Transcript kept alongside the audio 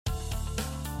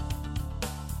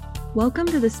Welcome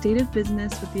to the State of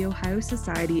Business with the Ohio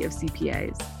Society of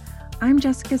CPAs. I'm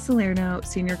Jessica Salerno,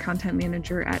 Senior Content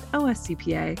Manager at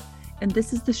OSCPA, and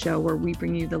this is the show where we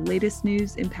bring you the latest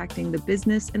news impacting the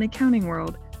business and accounting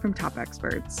world from top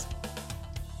experts.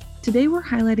 Today, we're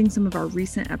highlighting some of our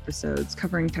recent episodes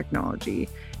covering technology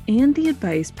and the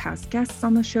advice past guests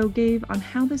on the show gave on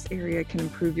how this area can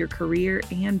improve your career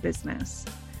and business.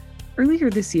 Earlier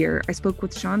this year, I spoke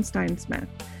with Sean Steinsmith,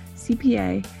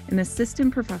 CPA, an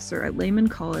assistant professor at Lehman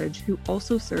College who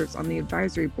also serves on the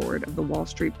advisory board of the Wall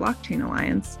Street Blockchain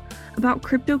Alliance, about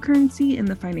cryptocurrency in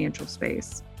the financial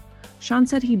space. Sean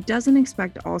said he doesn't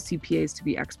expect all CPAs to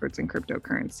be experts in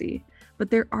cryptocurrency, but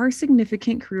there are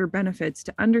significant career benefits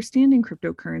to understanding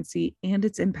cryptocurrency and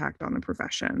its impact on the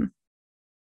profession.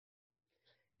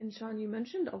 And Sean, you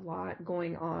mentioned a lot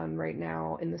going on right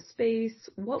now in the space.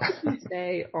 What would you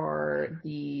say are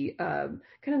the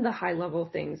kind of the high-level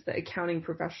things that accounting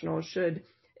professionals should,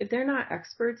 if they're not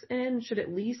experts in, should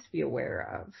at least be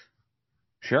aware of?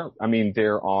 Sure. I mean,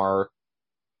 there are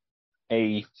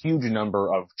a huge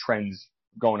number of trends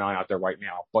going on out there right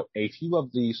now, but a few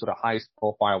of the sort of highest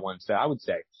profile ones that I would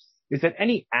say is that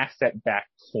any asset-backed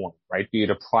coin, right, be it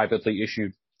a privately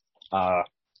issued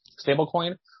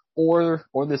stablecoin, or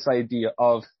this idea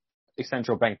of a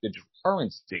central bank digital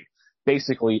currency,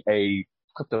 basically a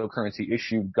cryptocurrency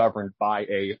issued governed by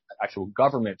a actual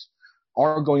government,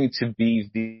 are going to be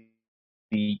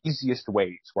the easiest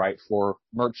ways, right, for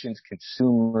merchants,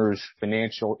 consumers,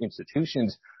 financial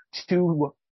institutions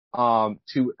to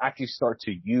actually start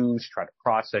to use, try to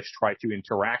process, try to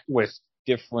interact with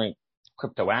different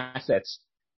crypto assets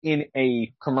in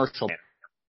a commercial manner.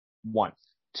 One.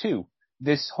 Two,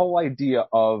 this whole idea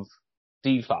of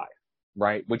DeFi,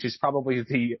 right, which is probably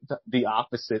the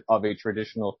opposite of a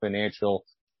traditional financial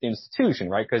institution,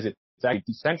 right, because it's actually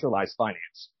decentralized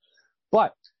finance.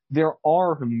 But there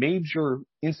are major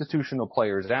institutional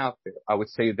players out there. I would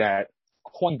say that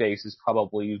Coinbase is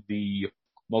probably the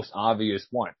most obvious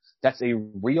one. That's a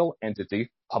real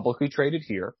entity, publicly traded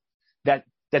here, that's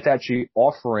actually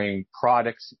offering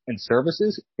products and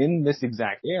services in this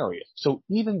exact area. So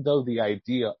even though the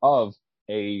idea of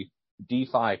a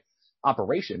DeFi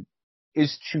operation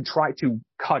is to try to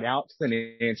cut out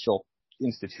financial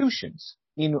institutions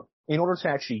in order to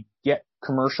actually get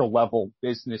commercial level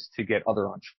business, to get other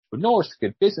entrepreneurs, to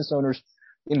get business owners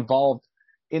involved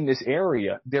in this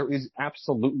area, there is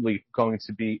absolutely going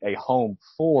to be a home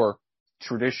for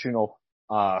traditional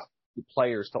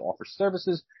players to offer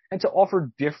services and to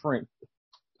offer different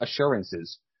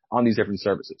assurances on these different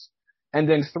services. And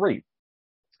then three,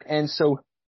 and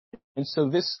so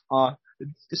this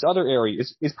other area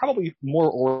is probably more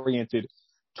oriented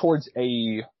towards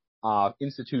a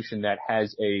institution that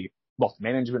has a wealth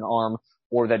management arm,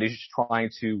 or that is trying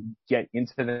to get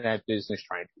into that business,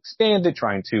 trying to expand it,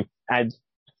 trying to add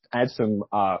some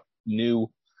new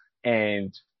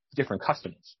and different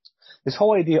customers. This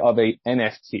whole idea of a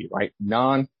NFT, right,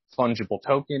 non-fungible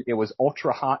token, it was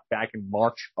ultra hot back in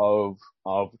March of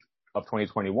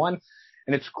 2021,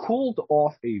 and it's cooled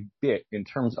off a bit in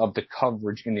terms of the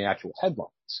coverage in the actual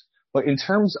headlines. But in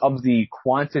terms of the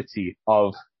quantity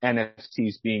of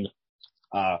NFTs being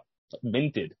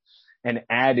minted and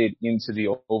added into the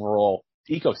overall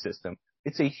ecosystem,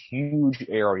 it's a huge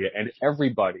area, and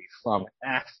everybody from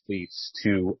athletes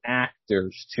to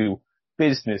actors to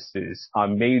businesses,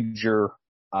 major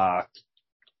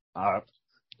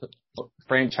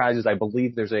franchises. I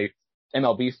believe there's a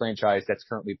MLB franchise that's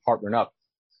currently partnering up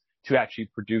to actually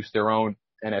produce their own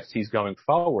NFTs going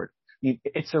forward.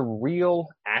 It's a real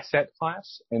asset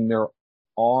class, and there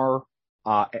are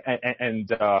and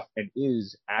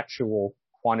is actual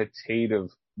quantitative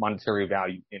monetary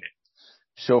value in it.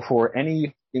 So for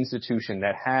any institution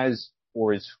that has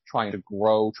or is trying to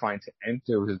grow, trying to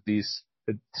enter these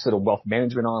sort of wealth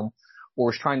management arm,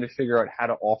 or is trying to figure out how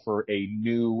to offer a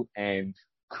new and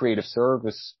creative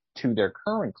service to their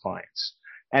current clients,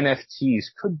 NFTs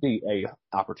could be a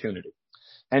opportunity.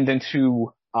 And then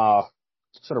to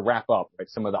sort of wrap up, right,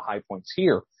 some of the high points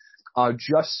here,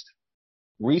 just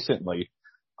recently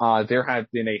there have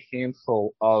been a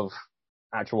handful of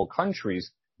actual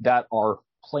countries that are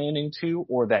planning to,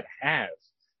 or that have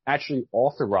actually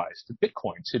authorized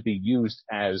Bitcoin to be used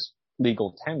as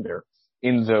legal tender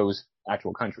in those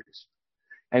actual countries.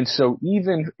 And so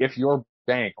even if your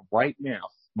bank right now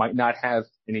might not have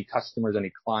any customers,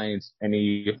 any clients,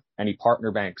 any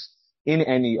partner banks in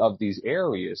any of these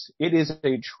areas, it is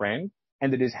a trend,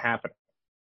 and it is happening.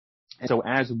 And so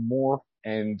as more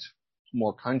and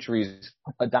more countries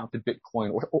adopted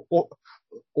Bitcoin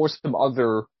or some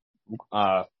other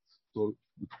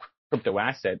crypto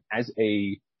asset as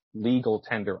a legal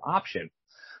tender option,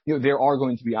 there are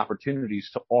going to be opportunities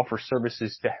to offer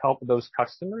services to help those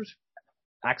customers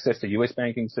access the U.S.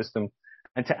 banking system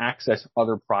and to access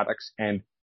other products and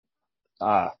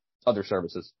other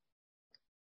services.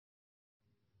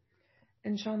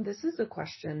 And Sean, this is a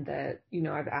question that,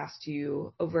 I've asked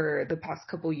you over the past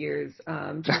couple years,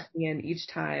 jumping in each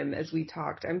time as we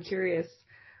talked. I'm curious,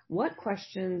 what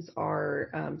questions are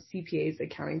CPAs,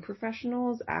 accounting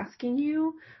professionals, asking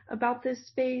you about this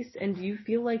space? And do you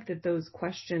feel like that those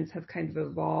questions have kind of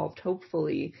evolved,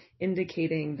 hopefully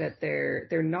indicating that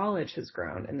their knowledge has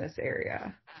grown in this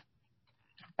area?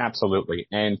 Absolutely.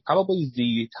 And probably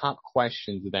the top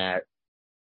questions that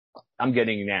I'm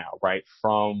getting now, right,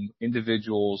 from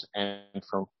individuals and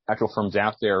from actual firms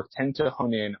out there tend to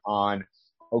hone in on,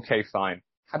 okay, fine,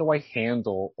 how do I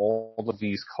handle all of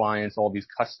these clients, all these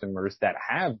customers that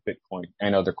have Bitcoin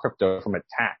and other crypto from a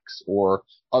tax or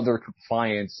other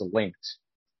compliance linked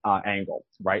angle,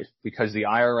 right? Because the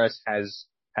IRS has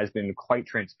been quite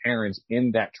transparent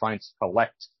in that trying to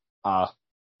collect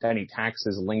any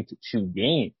taxes linked to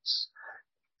gains.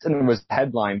 And there was a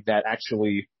headline that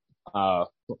actually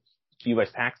U.S.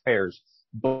 taxpayers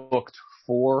booked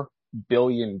 $4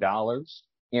 billion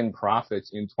in profits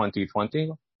in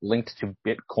 2020 linked to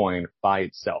Bitcoin by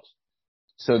itself.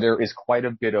 So there is quite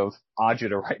a bit of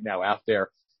agita right now out there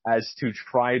as to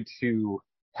try to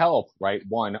help, right,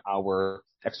 one, our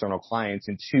external clients,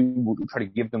 and two, try to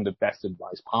give them the best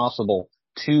advice possible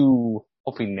to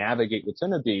hopefully navigate what's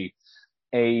going to be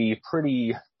a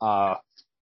pretty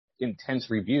intense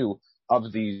review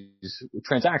of these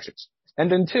transactions.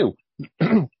 And then two,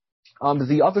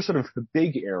 the other sort of the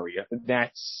big area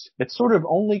that's sort of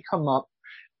only come up,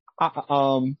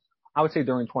 I would say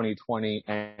during 2020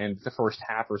 and the first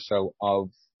half or so of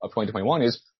 2021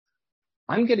 is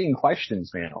I'm getting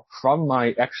questions now from my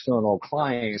external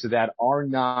clients that are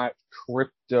not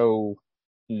crypto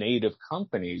native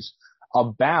companies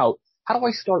about how do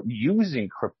I start using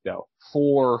crypto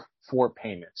for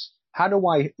payments? How do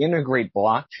I integrate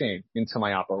blockchain into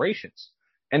my operations?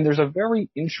 And there's a very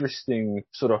interesting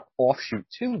sort of offshoot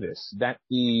to this that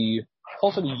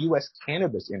also the U.S.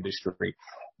 cannabis industry,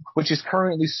 which is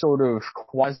currently sort of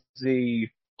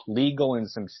quasi legal in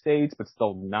some states, but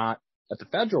still not at the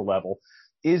federal level,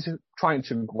 is trying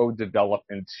to grow, develop,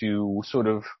 and to sort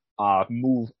of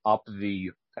move up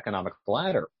the economic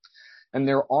ladder. And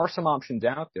there are some options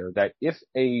out there that if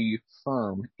a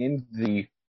firm in the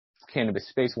cannabis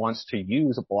space wants to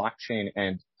use a blockchain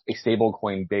and a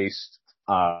stablecoin based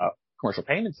commercial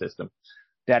payment system,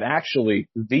 that actually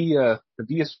via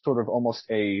sort of almost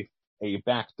a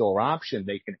backdoor option,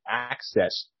 they can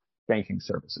access banking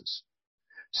services.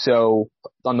 So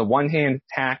on the one hand,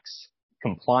 tax,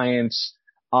 compliance,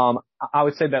 I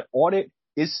would say that audit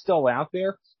is still out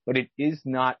there, but it is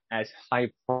not as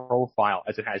high profile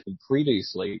as it has been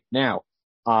previously. Now,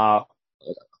 I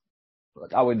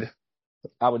would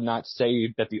not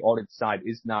say that the audit side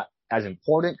is not as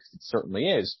important, because it certainly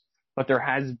is, but there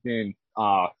has been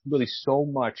really so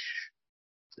much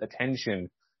attention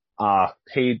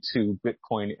paid to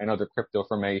Bitcoin and other crypto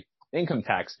from a income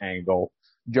tax angle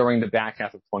during the back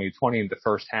half of 2020 and the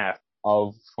first half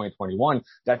of 2021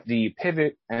 that the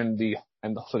pivot and the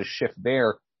sort of shift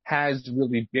there has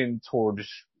really been towards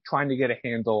trying to get a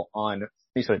handle on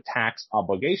these sort of tax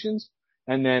obligations.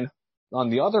 And then on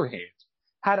the other hand,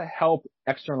 how to help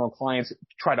external clients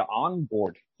try to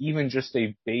onboard even just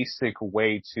a basic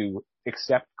way to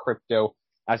accept crypto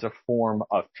as a form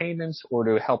of payments or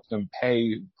to help them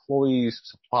pay employees,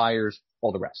 suppliers,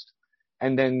 all the rest.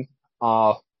 And then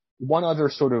one other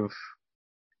sort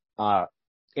of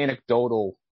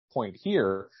anecdotal point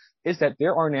here is that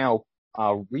there are now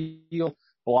real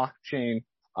blockchain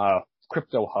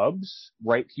crypto hubs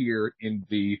right here in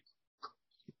the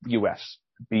U.S.,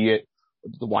 be it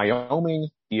the Wyoming,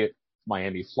 be it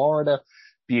Miami, Florida,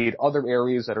 be it other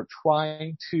areas that are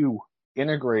trying to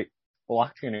integrate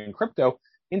blockchain and crypto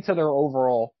into their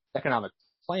overall economic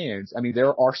plans. I mean,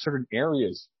 there are certain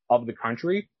areas of the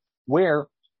country where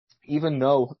even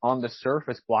though on the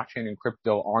surface blockchain and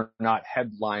crypto are not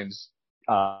headlines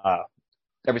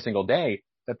every single day,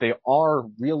 that they are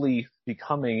really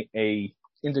becoming a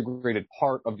integrated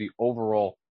part of the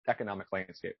overall economic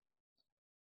landscape.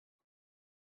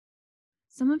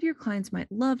 Some of your clients might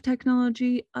love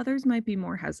technology, others might be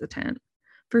more hesitant.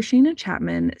 For Shana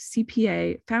Chapman,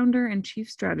 CPA, founder and chief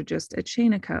strategist at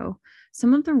Shana Co.,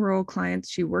 some of the rural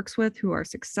clients she works with who are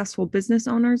successful business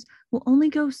owners will only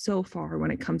go so far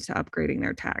when it comes to upgrading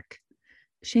their tech.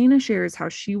 Shana shares how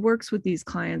she works with these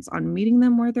clients on meeting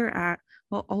them where they're at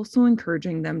while also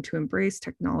encouraging them to embrace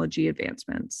technology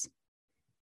advancements.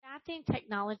 Adapting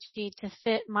technology to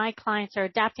fit my clients or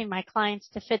adapting my clients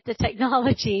to fit the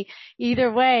technology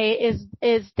either way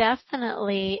is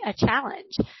definitely a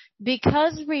challenge.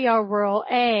 Because we are rural,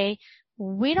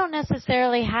 we don't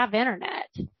necessarily have internet.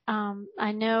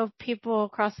 I know people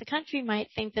across the country might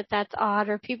think that that's odd,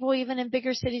 or people even in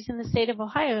bigger cities in the state of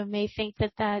Ohio may think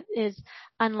that that is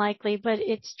unlikely, but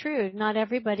it's true. Not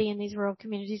everybody in these rural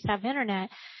communities have internet.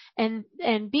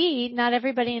 And B, not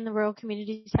everybody in the rural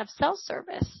communities have cell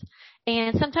service.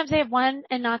 And sometimes they have one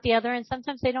and not the other, and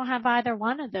sometimes they don't have either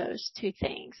one of those two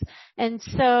things. And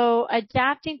so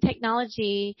adapting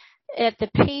technology at the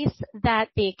pace that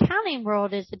the accounting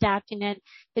world is adapting it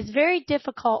is very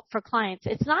difficult for clients.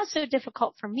 It's not so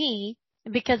difficult for me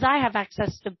because I have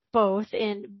access to both,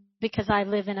 and because I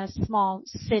live in a small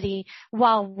city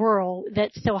while rural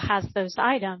that still has those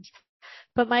items.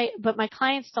 But my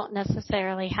clients don't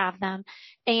necessarily have them.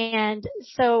 And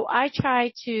so I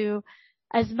try to,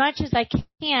 as much as I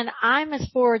can, I'm as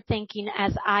forward thinking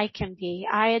as I can be.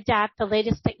 I adapt the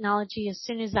latest technology as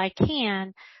soon as I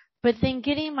can, but then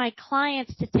getting my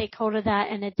clients to take hold of that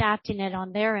and adapting it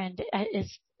on their end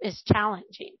is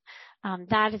challenging.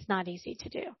 That is not easy to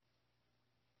do.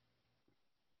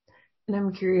 And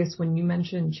I'm curious, when you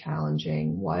mention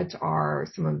challenging, what are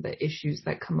some of the issues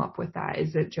that come up with that?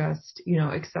 Is it just,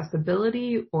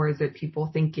 accessibility, or is it people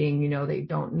thinking, they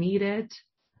don't need it?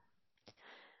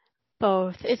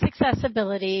 Both. It's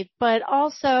accessibility, but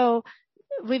also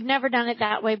we've never done it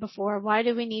that way before. Why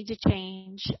do we need to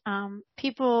change?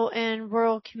 People in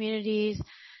rural communities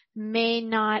may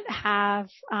not have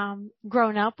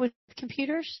grown up with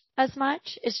computers as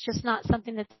much. It's just not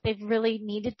something that they've really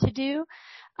needed to do.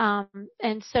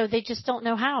 And so they just don't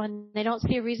know how, and they don't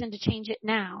see a reason to change it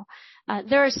now.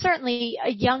 There are certainly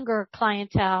a younger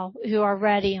clientele who are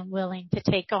ready and willing to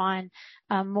take on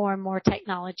more and more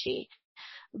technology.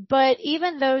 But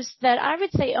even those that I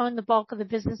would say own the bulk of the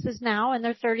businesses now in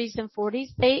their 30s and 40s,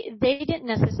 they didn't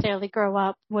necessarily grow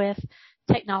up with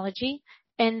technology,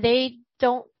 and they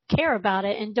don't care about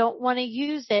it and don't want to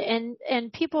use it.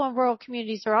 And people in rural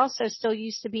communities are also still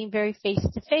used to being very face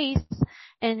to face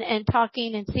and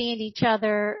talking and seeing each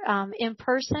other in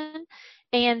person,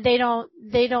 and they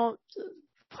don't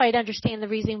quite understand the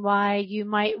reason why you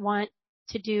might want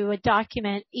to do a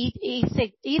document,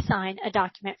 e-sign a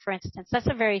document, for instance. That's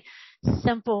a very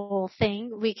simple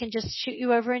thing. We can just shoot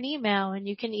you over an email and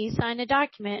you can e-sign a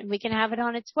document and we can have it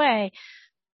on its way.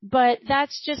 But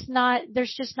there's just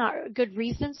not good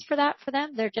reasons for that for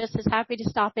them. They're just as happy to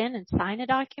stop in and sign a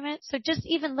document. So just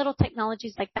even little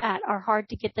technologies like that are hard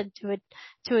to get them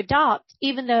to adopt,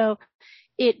 even though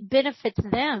it benefits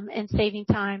them in saving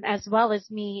time as well as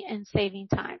me in saving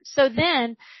time. So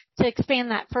then to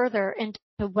expand that further into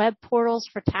web portals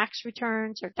for tax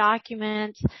returns or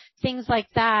documents, things like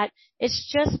that,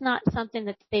 it's just not something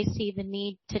that they see the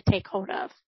need to take hold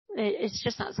of. It's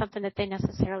just not something that they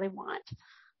necessarily want.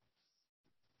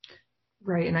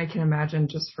 Right. And I can imagine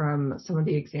just from some of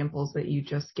the examples that you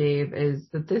just gave is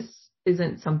that this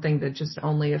isn't something that just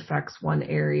only affects one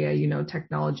area.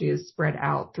 Technology is spread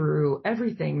out through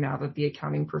everything now that the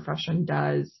accounting profession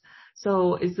does.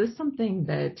 So is this something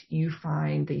that you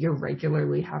find that you're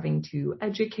regularly having to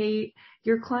educate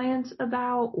your clients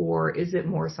about, or is it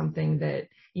more something that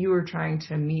you are trying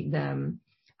to meet them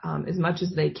as much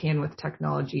as they can with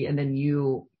technology, and then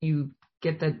you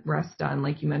get the rest done,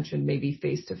 like you mentioned, maybe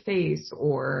face to face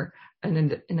or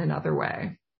in another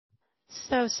way?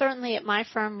 So certainly at my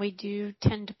firm, we do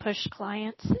tend to push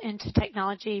clients into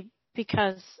technology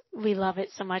because we love it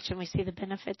so much and we see the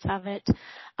benefits of it.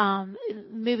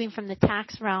 Moving from the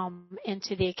tax realm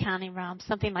into the accounting realm,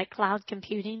 something like cloud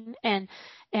computing and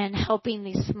helping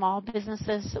these small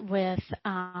businesses with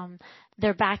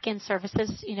their back-end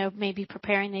services, maybe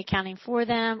preparing the accounting for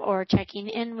them or checking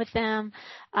in with them.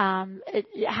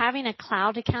 Having a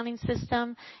cloud accounting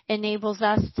system enables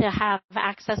us to have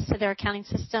access to their accounting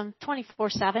system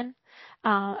 24/7,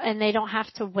 and they don't have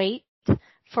to wait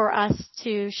for us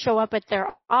to show up at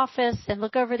their office and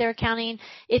look over their accounting.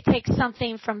 It takes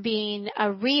something from being a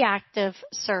reactive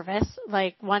service,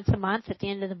 like once a month at the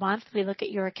end of the month, we look at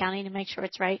your accounting and make sure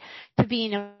it's right, to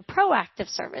being a proactive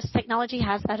service. Technology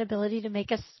has that ability to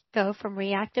make us go from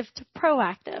reactive to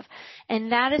proactive.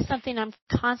 And that is something I'm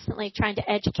constantly trying to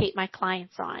educate my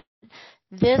clients on.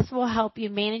 This will help you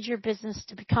manage your business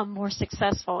to become more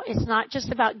successful. It's not just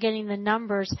about getting the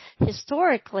numbers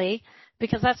historically,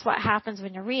 because that's what happens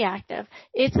when you're reactive.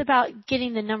 It's about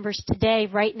getting the numbers today,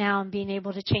 right now, and being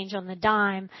able to change on the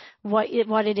dime what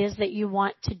it is that you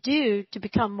want to do to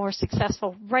become more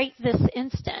successful right this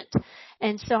instant.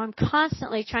 And so I'm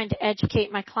constantly trying to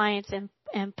educate my clients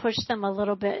and push them a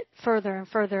little bit further and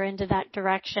further into that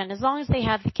direction. As long as they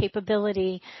have the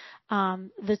capability,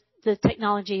 the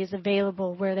technology is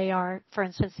available where they are, for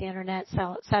instance, the internet,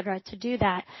 cell, et cetera, to do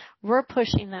that. We're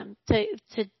pushing them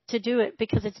to do it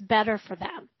because it's better for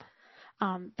them.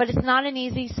 But it's not an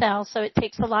easy sell, so it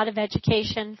takes a lot of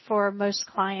education for most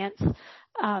clients.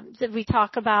 That we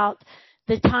talk about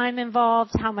the time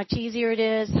involved, how much easier it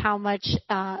is, how much,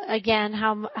 again,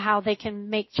 how they can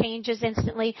make changes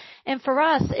instantly. And for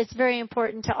us, it's very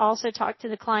important to also talk to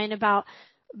the client about,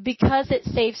 because it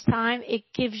saves time, it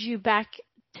gives you back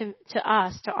to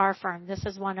us, to our firm. This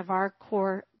is one of our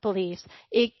core beliefs.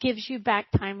 It gives you back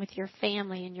time with your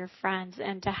family and your friends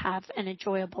and to have an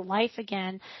enjoyable life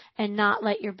again and not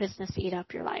let your business eat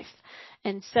up your life.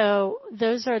 And so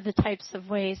those are the types of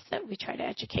ways that we try to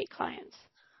educate clients.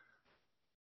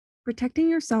 Protecting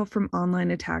yourself from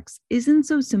online attacks isn't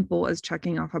so simple as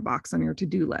checking off a box on your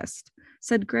to-do list,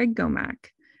 said Greg Gomack,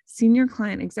 Senior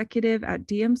Client Executive at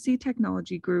DMC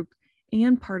Technology Group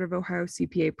and part of Ohio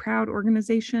CPA Proud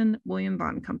organization, William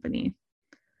Vaughan Company.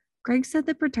 Greg said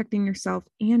that protecting yourself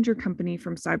and your company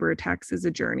from cyber attacks is a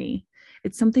journey.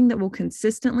 It's something that will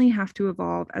consistently have to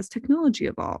evolve as technology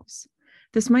evolves.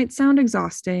 This might sound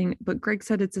exhausting, but Greg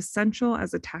said it's essential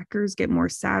as attackers get more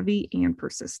savvy and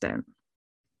persistent.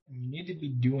 You need to be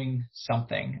doing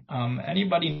something.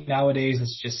 Anybody nowadays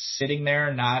that's just sitting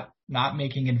there, not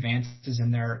making advances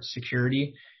in their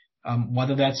security,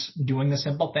 whether that's doing the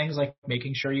simple things like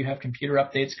making sure you have computer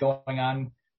updates going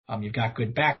on, you've got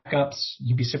good backups.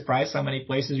 You'd be surprised how many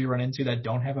places you run into that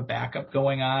don't have a backup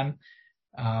going on,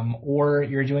 or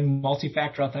you're doing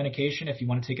multi-factor authentication if you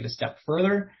want to take it a step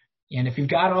further. And if you've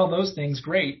got all those things,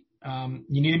 great. You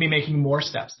need to be making more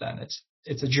steps then.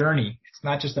 It's a journey. It's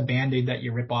not just a Band-Aid that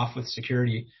you rip off with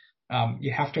security.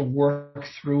 You have to work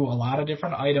through a lot of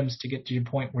different items to get to your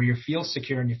point where you feel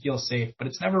secure and you feel safe, but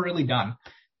it's never really done.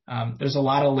 There's a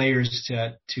lot of layers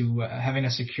to having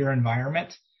a secure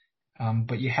environment,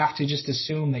 but you have to just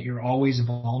assume that you're always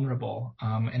vulnerable.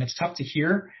 And it's tough to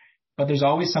hear, but there's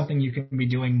always something you can be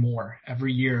doing more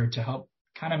every year to help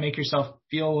kind of make yourself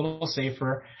feel a little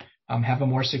safer, have a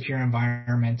more secure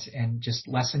environment, and just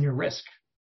lessen your risk.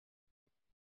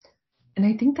 And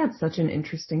I think that's such an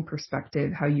interesting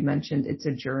perspective, how you mentioned it's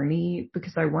a journey,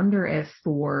 because I wonder if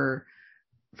for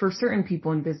certain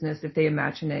people in business, if they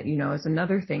imagine it, as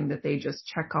another thing that they just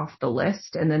check off the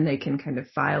list and then they can kind of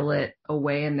file it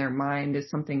away in their mind as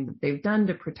something that they've done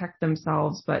to protect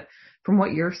themselves. But from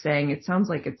what you're saying, it sounds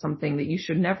like it's something that you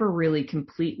should never really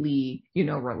completely,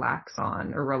 relax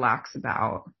on or relax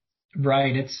about.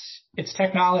 Right. It's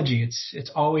technology.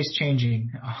 It's always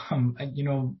changing.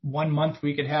 1 month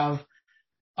we could have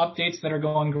updates that are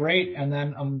going great, and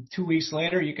then 2 weeks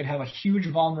later you could have a huge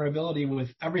vulnerability with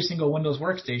every single Windows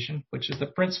workstation, which is the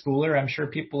print spooler I'm sure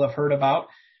people have heard about,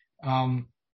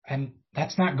 and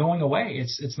that's not going away.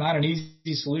 It's not an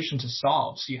easy solution to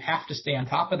solve, so you have to stay on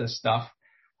top of this stuff.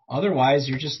 Otherwise,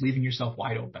 you're just leaving yourself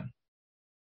wide open.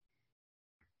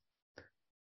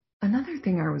 Another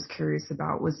thing I was curious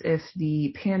about was if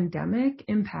the pandemic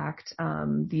impact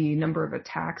the number of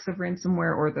attacks of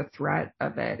ransomware or the threat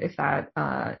of it, if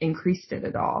that increased it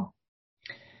at all.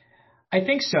 I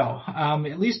think so,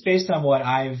 at least based on what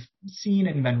I've seen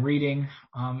and been reading.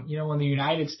 In the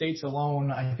United States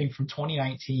alone, I think from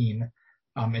 2019,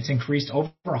 it's increased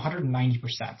over 190%.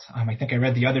 I think I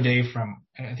read the other day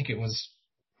I think it was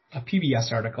a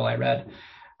PBS article I read.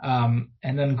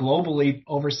 And then globally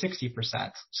over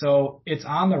 60%. So it's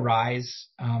on the rise,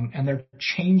 and they're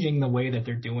changing the way that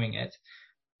they're doing it.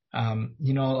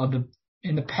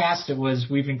 In the past it was,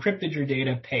 we've encrypted your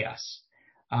data, pay us.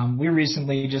 We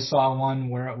recently just saw one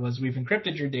where it was, we've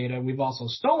encrypted your data, we've also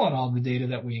stolen all the data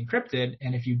that we encrypted,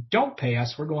 and if you don't pay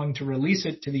us, we're going to release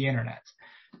it to the internet.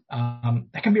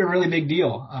 That can be a really big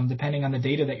deal, depending on the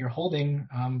data that you're holding,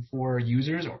 for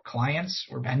users or clients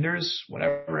or vendors,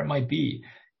 whatever it might be.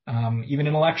 Even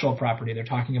intellectual property, they're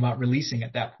talking about releasing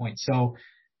at that point. So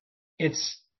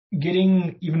it's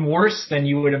getting even worse than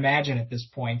you would imagine at this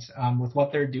point, with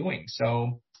what they're doing.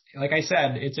 So like I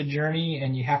said, it's a journey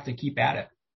and you have to keep at it.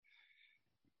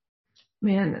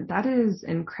 Man, that is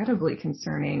incredibly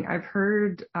concerning. I've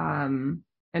heard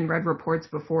and read reports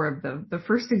before of the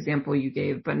first example you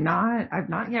gave, but I've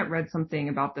not yet read something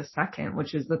about the second,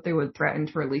 which is that they would threaten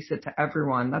to release it to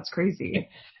everyone. That's crazy.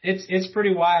 It's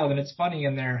pretty wild, and it's funny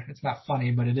in there. It's not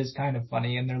funny, but it is kind of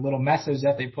funny. In their little message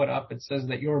that they put up, it says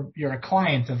that you're a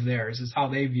client of theirs, is how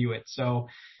they view it. So,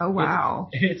 oh wow,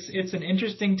 it's an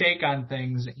interesting take on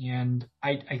things, and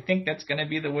I think that's going to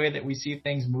be the way that we see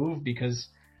things move, because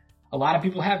a lot of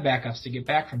people have backups to get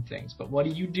back from things, but what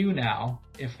do you do now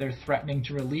if they're threatening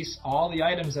to release all the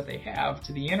items that they have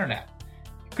to the internet?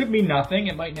 It could mean nothing.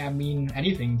 It might not mean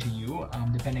anything to you,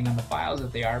 depending on the files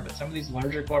that they are, but some of these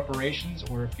larger corporations,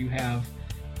 or if you have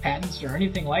patents or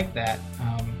anything like that,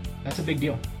 that's a big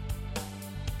deal.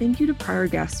 Thank you to prior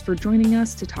guests for joining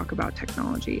us to talk about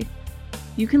technology.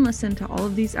 You can listen to all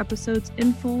of these episodes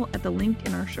in full at the link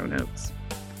in our show notes.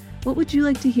 What would you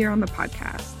like to hear on the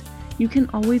podcast? You can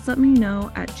always let me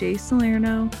know at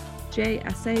jsalerno,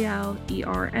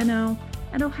 JSALERNO,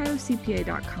 at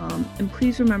ohiocpa.com, and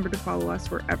please remember to follow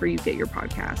us wherever you get your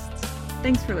podcasts.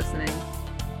 Thanks for listening.